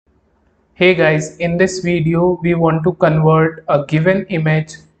Hey guys, in this video we want to convert a given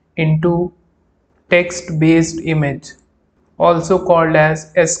image into text-based image, also called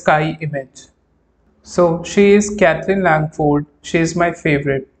as Ascii image. So she is Catherine Langford. She is my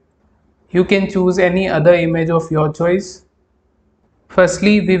favorite. You can choose any other image of your choice.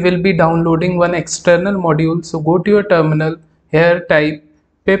 Firstly, we will be downloading one external module. So go to your terminal. Here type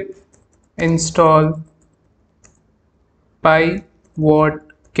pip install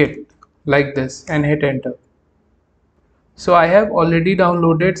pywhatkit like this and hit enter. So I have already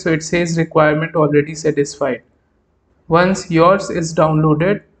downloaded, so it says requirement already satisfied. Once yours is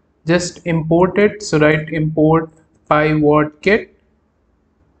downloaded, just import it. So write import pywhatkit.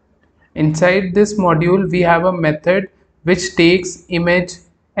 Inside this module we have a method which takes image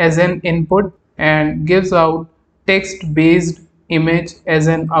as an input and gives out text based image as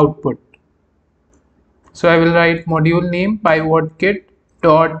an output. So I will write module name pywhatkit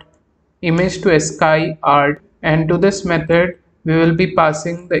dot image to Ascii art, and to this method we will be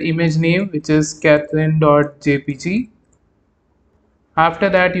passing the image name, which is catherine.jpg. After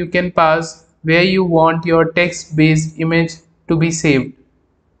that you can pass where you want your text based image to be saved.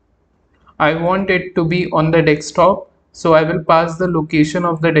 I want it to be on the desktop, so I will pass the location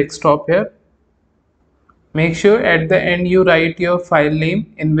of the desktop here. Make sure at the end you write your file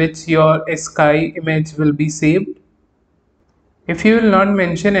name in which your Ascii image will be saved. If you will not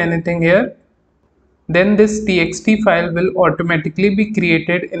mention anything here, then this txt file will automatically be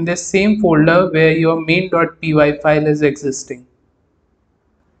created in the same folder where your main.py file is existing.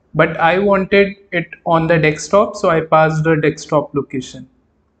 But I wanted it on the desktop, so I passed the desktop location.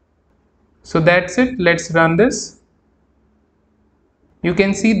 So that's it. Let's run this. You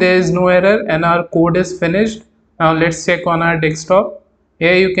can see there is no error and our code is finished. Now let's check on our desktop.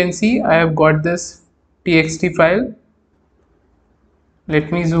 Here you can see I have got this txt file.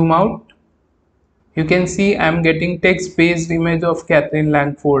 Let me zoom out. You can see I am getting text-based image of Catherine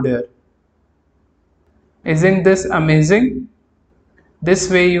Langford here. Isn't this amazing? This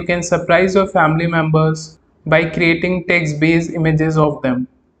way you can surprise your family members by creating text-based images of them.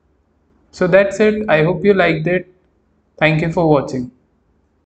 So that's it. I hope you liked it. Thank you for watching.